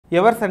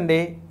எவர்சண்டே,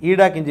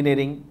 ஈடாக்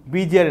engineering,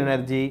 PGR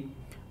energy,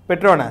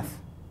 Petronas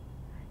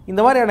இந்த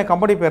மாதிரியான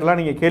company பேர்லாம்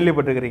நீங்கள்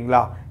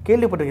கேள்விப்பட்டிருக்கிறீங்களா?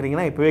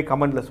 கேள்விப்பட்டிருக்கிறீங்கன்னா இப்போவே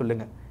கமெண்ட்டில்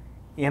சொல்லுங்கள்.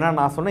 ஏன்னா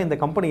நான் சொன்ன இந்த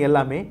கம்பெனி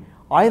எல்லாமே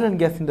oil and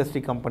gas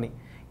industry company.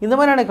 இந்த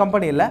மாதிரியான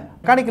கம்பெனியில்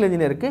மெக்கானிக்கல்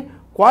இன்ஜினியருக்கு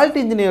குவாலிட்டி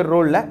இன்ஜினியர்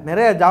ரோலில்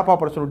நிறைய ஜாப்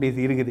ஆப்பர்ச்சுனிட்டிஸ்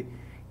இருக்குது.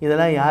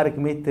 இதெல்லாம்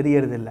யாருக்குமே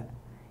தெரியறதில்லை.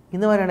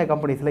 இந்த மாதிரியான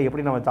கம்பெனிஸில்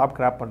எப்படி நம்ம ஜாப்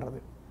கிராப்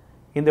பண்ணுறது?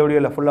 இந்த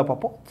வீடியோவில் ஃபுல்லாக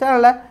பார்ப்போம்.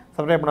 சேனலை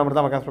சப்ஸ்கிரைப் பண்ண மட்டும்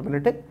தான் சப்ஸ்கிரைப்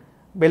பண்ணிவிட்டு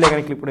பெல்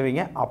ஐக்கானை கிளிக்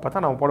பண்ணுவீங்க. அப்போ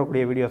தான் நம்ம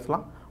போடக்கூடிய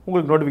வீடியோஸ்லாம்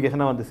உங்களுக்கு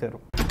நோட்டிஃபிகேஷனாக வந்து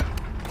சேரும்.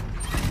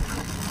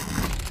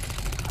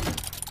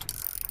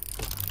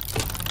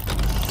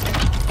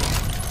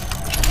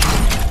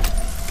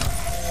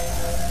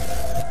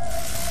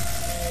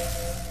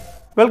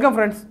 வெல்கம்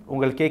ஃப்ரெண்ட்ஸ்,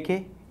 உங்கள் கேகே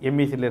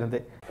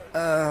MECலேருந்து.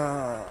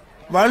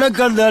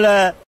 வணக்கம்.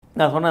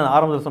 நான்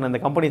ஆரம்பத்தில் சொன்ன இந்த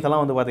கம்பெனிஸ்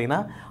எல்லாம் வந்து பார்த்தீங்கன்னா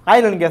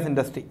ஆயில் அண்ட் கேஸ்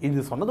இண்டஸ்ட்ரி.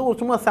 இது சொன்னது ஒரு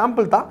சும்மா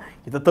சாம்பிள் தான்.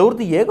 இதை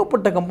தவிர்த்து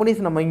ஏகப்பட்ட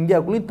கம்பெனிஸ் நம்ம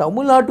இந்தியாவுக்குள்ளேயும்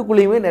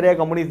தமிழ்நாட்டுக்குள்ளேயுமே நிறைய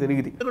கம்பெனிஸ்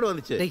இருக்குது.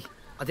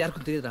 அது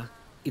யாருக்கும் தெரியுதா?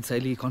 It's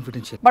highly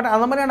confidential. பட்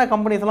அந்த மாதிரியான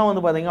கம்பெனிஸ்லாம்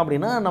வந்து பார்த்தீங்க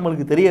அப்படின்னா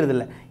நம்மளுக்கு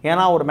தெரியறதில்லை.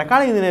 ஏன்னா ஒரு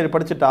மெக்கானிக் இன்ஜினியர்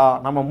படிச்சுட்டா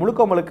நம்ம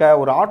முழுக்க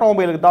ஒரு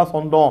ஆட்டோமொபைலுக்கு தான்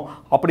சொந்தம்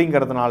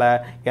அப்படிங்கிறதுனால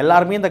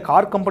எல்லாருமே இந்த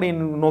கார் கம்பெனியை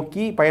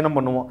நோக்கி பயணம்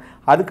பண்ணுவோம்.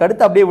 அதுக்கு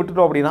அடுத்து அப்படியே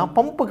விட்டுட்டோம் அப்படின்னா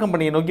பம்பு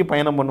கம்பெனியை நோக்கி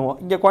பயணம் பண்ணுவோம்.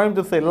 இங்கே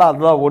கோயம்புத்தூர் சைடெலாம்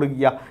அதுதான்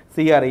ஓடுங்கய்யா.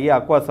 CRI,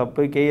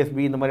 அக்வாசப்பு, KSB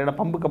இந்த மாதிரியான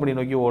பம்பு கம்பெனி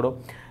நோக்கி ஓடும்.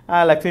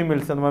 லக்ஷ்மி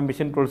மில்ஸ் அந்த மாதிரி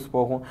மிஷின் டூல்ஸ்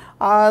போகும்.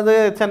 அது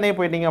சென்னை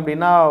போயிட்டீங்க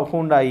அப்படின்னா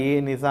ஹூண்டாயி,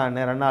 நிசான்,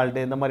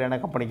 ரெனால்டு இந்த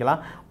மாதிரியான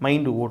கம்பெனிக்கெல்லாம்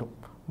மைண்டு ஓடும்.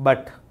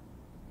 பட்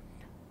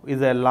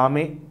இது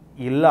எல்லாமே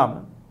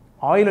இல்லாமல்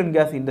ஆயில் அண்ட்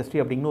கேஸ் இண்டஸ்ட்ரி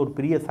அப்படிங்கிற ஒரு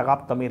பெரிய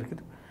சகாப்தமே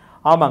இருக்குது.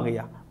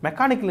 ஆமாங்கய்யா,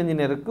 மெக்கானிக்கல்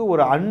இன்ஜினியருக்கு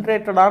ஒரு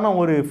அன்ரேட்டடான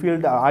ஒரு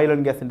ஃபீல்டு ஆயில்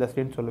அண்ட் கேஸ்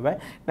இண்டஸ்ட்ரின்னு சொல்லுவேன்.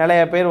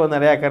 நிறைய பேர் வந்து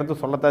நிறையா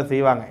கருத்து சொல்லத்தான்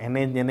செய்வாங்க.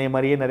 என்னை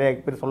மாதிரியே நிறைய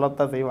பேர்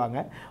சொல்லத்தான்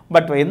செய்வாங்க.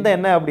 பட்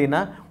என்ன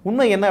அப்படின்னா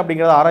உண்மை என்ன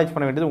அப்படிங்கிறத ஆராய்ச்சி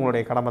பண்ண வேண்டியது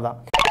உங்களுடைய கடமை தான்.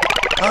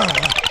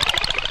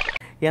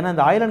 ஏன்னா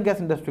இந்த ஆயில் அண்ட் கேஸ்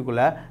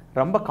இண்டஸ்ட்ரிக்குள்ளே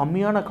ரொம்ப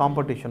கம்மியான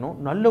காம்படிஷனும்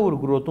நல்ல ஒரு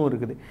குரோத்தும்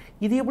இருக்குது.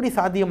 இது எப்படி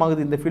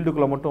சாத்தியமாகுது இந்த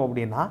ஃபீல்டுக்குள்ளே மட்டும்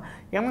அப்படின்னா,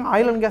 ஏன்னா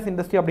ஆயில் அண்ட் கேஸ்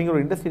இண்டஸ்ட்ரி அப்படிங்கிற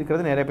ஒரு இண்டஸ்ட்ரி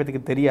இருக்கிறது நிறைய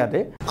பேருக்கு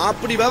தெரியாது.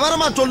 அப்படி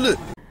விவரமா சொல்லு.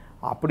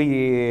 அப்படி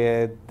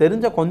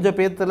தெரிஞ்ச கொஞ்சம்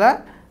பேர்த்தில்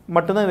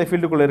மட்டும்தான் இந்த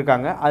ஃபீல்டுக்குள்ளே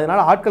இருக்காங்க.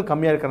 அதனால் ஆட்கள்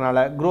கம்மியாக இருக்கிறனால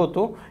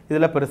க்ரோத்தும்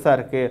இதில் பெருசாக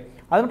இருக்குது.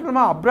 அது மட்டும்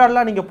இல்லாமல்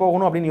அப்ராட்லாம் நீங்கள்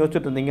போகணும் அப்படின்னு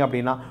யோசிச்சுட்டு இருந்தீங்க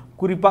அப்படின்னா,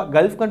 குறிப்பாக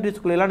கல்ஃப்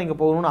கண்ட்ரிஸ்குள்ளேலாம் நீங்கள்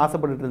போகணும்னு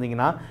ஆசைப்பட்டு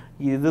இருந்தீங்கன்னா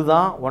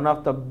இதுதான் one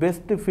of the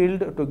best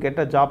field to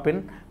get a job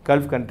in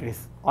gulf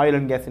countries oil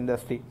and gas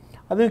industry.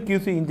 அது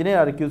QC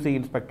இன்ஜினியர் அது QC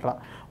இன்ஸ்பெக்டராக.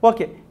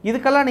 ஓகே,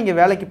 இதுக்கெல்லாம் நீங்கள்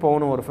வேலைக்கு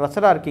போகணும், ஒரு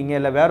ஃப்ரெஷராக இருக்கீங்க,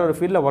 இல்லை வேற ஒரு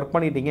ஃபீல்டில் ஒர்க்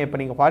பண்ணிட்டீங்க, இப்போ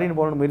நீங்கள் ஃபாரின்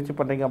போகணும்னு முயற்சி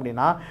பண்ணுறீங்க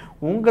அப்படின்னா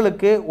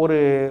உங்களுக்கு ஒரு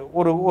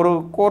ஒரு ஒரு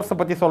கோர்ஸை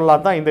பற்றி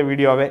சொல்லலாம் தான் இந்த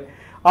வீடியோவே.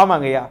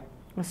 ஆமாங்கய்யா,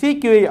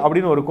 CQI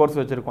அப்படின்னு ஒரு கோர்ஸ்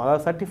வச்சுருக்கோம்.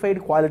 அதாவது சர்டிஃபைடு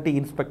குவாலிட்டி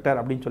இன்ஸ்பெக்டர்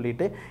அப்படின்னு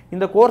சொல்லிட்டு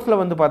இந்த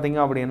கோர்ஸில் வந்து பார்த்தீங்க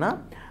அப்படின்னா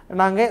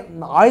நாங்கள்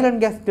ஆயில்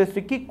அண்ட் கேஸ்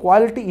இண்டஸ்ட்ரிக்கு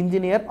குவாலிட்டி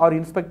இன்ஜினியர் ஆர்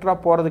இன்ஸ்பெக்டராக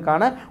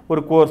போகிறதுக்கான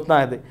ஒரு கோர்ஸ்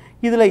தான் இது.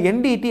 இதில்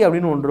NDT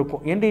அப்படின்னு ஒன்று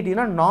இருக்கும்.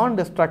 NDTனா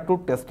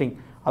Nondestructive Testing.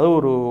 அது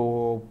ஒரு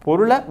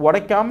பொருளை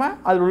உடைக்காமல்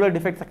அதில் உள்ள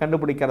டிஃபெக்ட்ஸை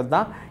கண்டுபிடிக்கிறது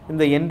தான்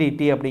இந்த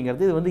NDT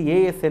அப்படிங்கிறது. இது வந்து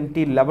ASNT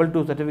லெவல்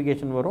 2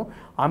 சர்டிஃபிகேஷன் வரும்.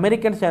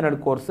 American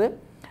standard course,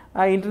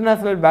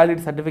 international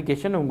valid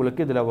certification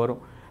உங்களுக்கு இதில்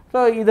வரும்.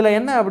 ஸோ இதில்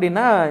என்ன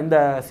அப்படின்னா இந்த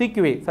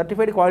CQI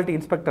சர்டிஃபைடு குவாலிட்டி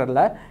இன்ஸ்பெக்டரில்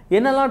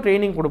என்னெல்லாம்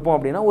ட்ரைனிங் கொடுப்போம்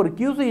அப்படின்னா ஒரு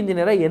QC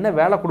இன்ஜினியராக என்ன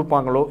வேலை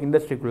கொடுப்பாங்களோ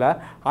இண்டஸ்ட்ரிக்குள்ளே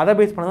அதை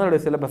பேஸ் பண்ணி தான்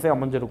அதோடைய சிலபஸே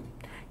அமைஞ்சிருக்கும்.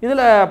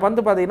 இதில்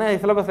வந்து பார்த்தீங்கன்னா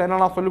சிலபஸ்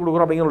என்னெல்லாம் சொல்லிக்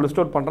கொடுக்குறோம் அப்படிங்கிற ஒரு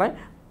லிஸ்ட் அவுட் பண்ணுறேன்.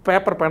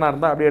 பேப்பர் பேனாக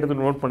இருந்தால் அப்படியே எடுத்து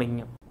நோட்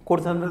பண்ணிக்கங்க.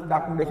 Course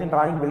documentation,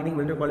 drawing, welding,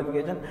 welder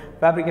qualification,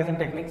 fabrication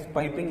techniques,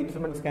 piping,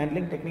 instruments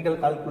handling, technical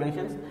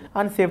calculations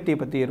and safety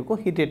பற்றி இருக்கும்.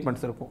 ஹீட்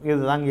ட்ரீட்மெண்ட்ஸ் இருக்கும்.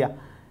 இதுதாங்கய்யா.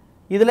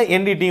 இதில்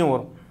NDTயும்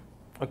வரும்.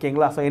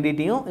 ஓகேங்களா? ஸோ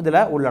NDTயும் இதில்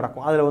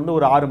உள்ளடக்கும். அதில் வந்து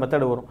ஒரு 6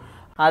 மெத்தட் வரும்.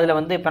 அதில்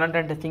வந்து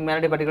பெனட்ரன்ட் testing,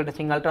 மேனடி particle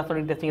testing,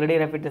 ultrasonic testing, radio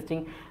rapid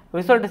testing,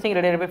 visual testing,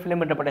 radio rapid,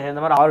 film interpretation,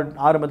 இந்த மாதிரி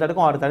 6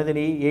 மெத்தடுக்கும் 6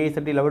 தனித்தனி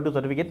ASNT லெவல் 2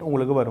 சர்டிஃபிகேட்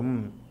உங்களுக்கு வரும்.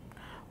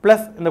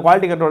 ப்ளஸ் இந்த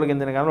குவாலிட்டி கண்ட்ரோலுக்கு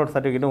இந்த ஒரு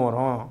சர்டிஃபிகேட்டும்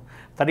வரும்.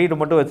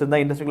 சர்டிஃபிகேட் மட்டும்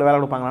வச்சுருந்தா இண்டஸ்ட்ரியில் வேலை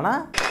கொடுப்பாங்கன்னா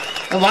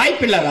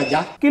வாய்ப்பு இல்லை ராஜா.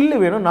 ஸ்கில்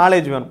வேணும்,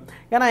 நாலேஜ் வேணும்.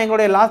 ஏன்னா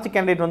எங்களுடைய லாஸ்ட்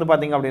கேண்டிடேட் வந்து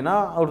பார்த்தீங்க அப்படின்னா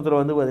ஒருத்தர்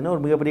வந்து பார்த்தீங்கன்னா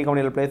ஒரு மிகப்பெரிய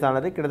கம்பெனியில் பிளேஸ்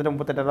ஆனது கிட்டத்தட்ட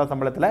 38,000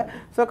 சம்பளத்தில்.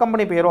 ஸோ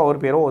கம்பெனி பேரோ அவர்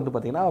பேரோ வந்து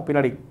பார்த்தீங்கன்னா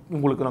பின்னாடி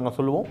உங்களுக்கு நாங்கள்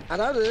சொல்லுவோம்.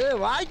 அதாவது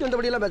வாய்க்கு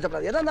வந்தபடியெல்லாம்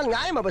பேசப்படாது, எதாக இருந்தாலும்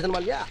நியாயமாக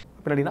பேசணுமா இல்லையா?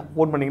 பின்னாடினா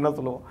ஃபோன் பண்ணிங்கன்னா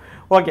சொல்லுவோம்.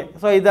 ஓகே,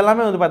 ஸோ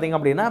இதெல்லாமே வந்து பார்த்தீங்க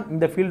அப்படின்னா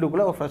இந்த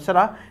ஃபீல்டுக்குள்ளே ஒரு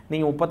ஃப்ரெஷராக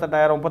நீங்கள்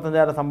 38,000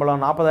 35,000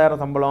 சம்பளம், 40,000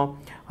 சம்பளம்,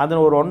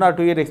 அதில் ஒரு 1 or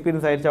 2 இயர்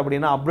எக்ஸ்பீரியன்ஸ் ஆயிடுச்சு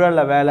அப்படின்னா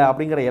அப்ராடில் வேலை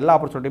அப்படிங்கிற எல்லா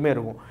ஆப்பர்ச்சுனிட்டியுமே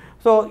இருக்கும்.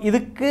 ஸோ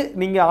இதுக்கு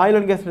நீங்கள் ஆயில்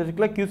அண்ட் கேஸ்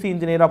இண்டஸ்ட்ரியில் QC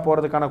இன்ஜினியராக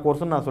போகிறதுக்கான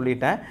கோர்ஸ்னு நான்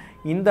சொல்லிட்டேன்.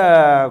 இந்த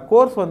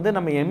கோர்ஸ் வந்து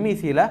நம்ம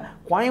MECயில்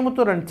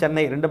கோயம்புத்தூர் அண்ட்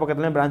சென்னை 2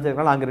 பக்கத்துலேயும் பிரான்ச்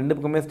இருக்கனால அங்கே 2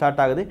 பக்கமே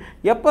ஸ்டார்ட் ஆகுது.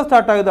 எப்போ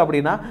ஸ்டார்ட் ஆகுது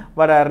அப்படின்னா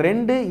வர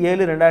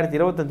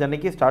 2/7/2025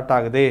 அன்னைக்கு ஸ்டார்ட்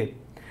ஆகுது.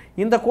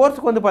 இந்த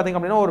கோர்ஸுக்கு வந்து பார்த்திங்க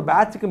அப்படின்னா ஒரு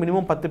பேட்சுக்கு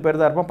மினிமம் 10 பேர்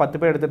தான் இருப்போம். 10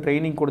 பேர் எடுத்து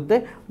ட்ரைனிங் கொடுத்து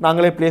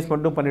நாங்களே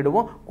பிளேஸ்மெண்ட்டும்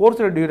பண்ணிவிடுவோம்.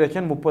 கோர்ஸோட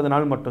டியூரேஷன் 30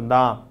 நாள்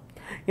மட்டும்தான்.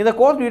 இந்த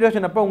கோர்ஸ்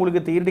டியூரேஷன் அப்போ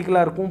உங்களுக்கு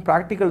தியரிட்டிக்கலாக இருக்கும்,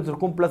 ப்ராக்டிகல்ஸ்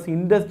இருக்கும், ப்ளஸ்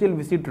இண்டஸ்ட்ரியல்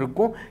விசிட்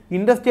இருக்கும்,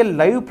 இண்டஸ்ட்ரியல்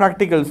லைவ்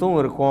ப்ராக்டிகல்ஸும்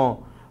இருக்கும்.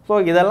 ஸோ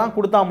இதெல்லாம்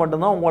கொடுத்தா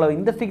மட்டும்தான் உங்களை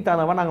இண்டஸ்ட்ரிக்கு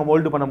தகுந்தவரை நாங்கள்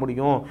மோல்டு பண்ண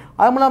முடியும்.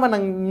 அதுவும் இல்லாமல்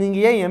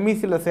நீங்கள் ஏன்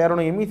MECயில்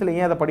சேரணும், MECயில்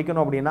ஏன் அதை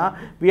படிக்கணும் அப்படின்னா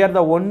we are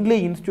the only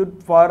institute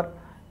for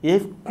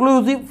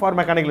exclusive for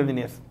mechanical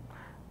engineers.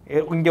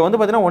 இங்கே வந்து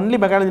பார்த்தீங்கன்னா ஒன்லி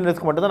மெக்கானிக்கல்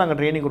இன்ஜினியர்ஸ்க்கு மட்டும் தான் நாங்கள்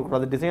ட்ரைனிங் கொடுக்குறோம்.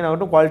 அது டிசைன்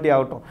ஆகட்டும், குவாலிட்டி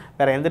ஆகட்டும்,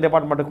 வேறு எந்த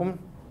டிபார்ட்மெண்ட்டுக்கும்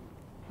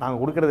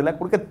நாங்கள் கொடுக்கறதில்ல,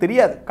 கொடுக்க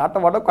தெரியாது, காட்ட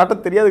மாட்டோம், காட்ட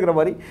தெரியாதுங்கிற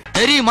மாதிரி.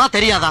 தெரியுமா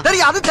தெரியாதா?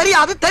 தெரியாது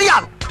தெரியாது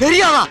தெரியாது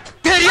தெரியாதா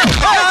தெரியாது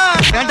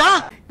வேண்டாம்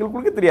உங்களுக்கு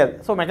கொடுக்க தெரியாது.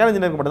 ஸோ மெக்கானிக்கல்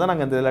இன்ஜினியருக்கு மட்டும் தான்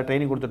நாங்கள் இந்த இதில்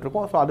ட்ரைனிங்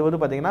கொடுத்துட்ருக்கோம். ஸோ அது வந்து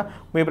பார்த்தீங்கன்னா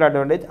மேபர்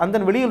அட்வான்டேஜ்.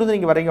 அந்த வெளியிலிருந்து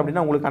நீங்கள் வரீங்க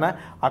அப்படின்னா உங்களுக்கான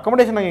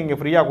அக்கமடேஷன் நாங்கள் இங்கே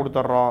ஃப்ரீயாக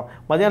கொடுத்துட்றோம்.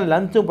 மதியானம்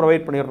லஞ்சும்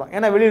ப்ரொவைட் பண்ணிடுறோம்.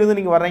 ஏன்னா வெளியிலிருந்து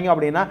நீங்கள் வர்றீங்க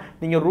அப்படின்னா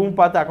நீங்கள் ரூம்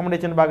பார்த்து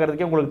அக்கமடேஷன்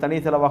பார்க்குறதுக்கே உங்களுக்கு தனி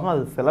செலவாகும்.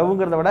 அது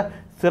செலவுங்கிறத விட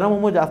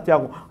சிரமமும்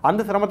ஜாஸ்தியாகும்.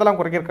 அந்த சிரமத்தெல்லாம்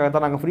குறைக்கிறதுக்காக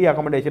தான் நாங்கள் ஃப்ரீ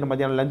அக்கமடேஷன்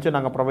மதியானம் லஞ்சு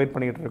நாங்கள் ப்ரொவைட்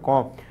பண்ணிகிட்டு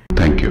இருக்கோம்.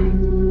 Thank you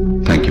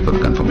for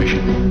the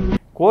confirmation.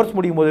 Course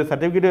முடியும் போது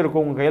சர்டிஃபிகேட்டும்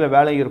இருக்கும், உங்கள் கையில்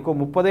வேலை இருக்கும்.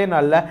 30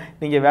 நாளில்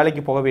நீங்கள்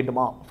வேலைக்கு போக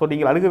வேண்டுமா? ஸோ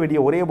நீங்கள் அணுக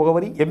வேண்டிய ஒரே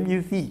முகவரி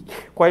MEC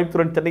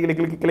கோயம்புத்தூர் சென்னை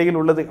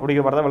கிளைகள் உள்ளது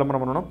அப்படிங்கிற மாதிரி தான்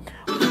விளம்பரம் பண்ணணும்.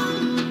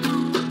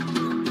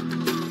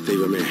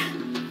 தெய்வமே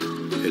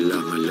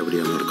எல்லாம்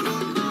நல்லபடியாக இருக்கணும்.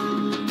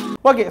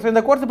 ஓகே, ஸோ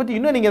இந்த கோர்ஸை பற்றி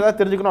இன்னும் நீங்கள் ஏதாவது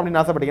தெரிஞ்சுக்கணும் அப்படின்னு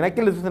ஆசைப்பட்டீங்கன்னா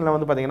கீழே டிஸ்கிரிப்ஷனில்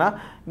வந்து பார்த்தீங்கன்னா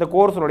இந்த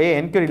கோர்ஸோடைய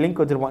என்கொயரி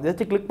லிங்க் வச்சிருப்போம்.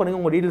 ஜஸ்ட் கிளிக் பண்ணுங்கள்,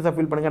 உங்கள் டீட்டெயில்ஸை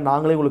ஃபில் பண்ணுங்கள்.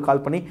 நாங்களே உங்களுக்கு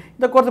கால் பண்ணி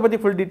இந்த கோர்ஸை பற்றி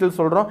ஃபுல் டீட்டெயில்ஸ்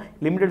சொல்கிறோம்.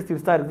 லிமிடெட்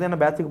சீட்ஸ் தான் இருக்குது. ஏன்னா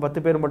பேட்சுக்கு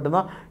 10 பேர்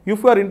மட்டும்தான்.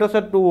 If you are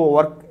interested to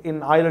work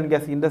in oil and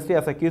gas industry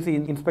as a QC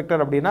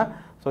inspector அப்படின்னா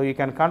so you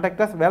can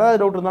contact as. வேறு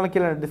ஏதாவது டவுட் இருந்தாலும்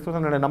கீழே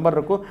டிஸ்கிரிப்ஷனில் நம்பர்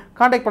இருக்கும்,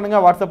 கான்டாக்ட்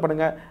பண்ணுங்கள், வாட்ஸ்அப்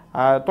பண்ணுங்கள்.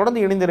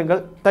 தொடர்ந்து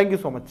இணைந்திருங்கள்.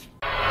 Thank you so much.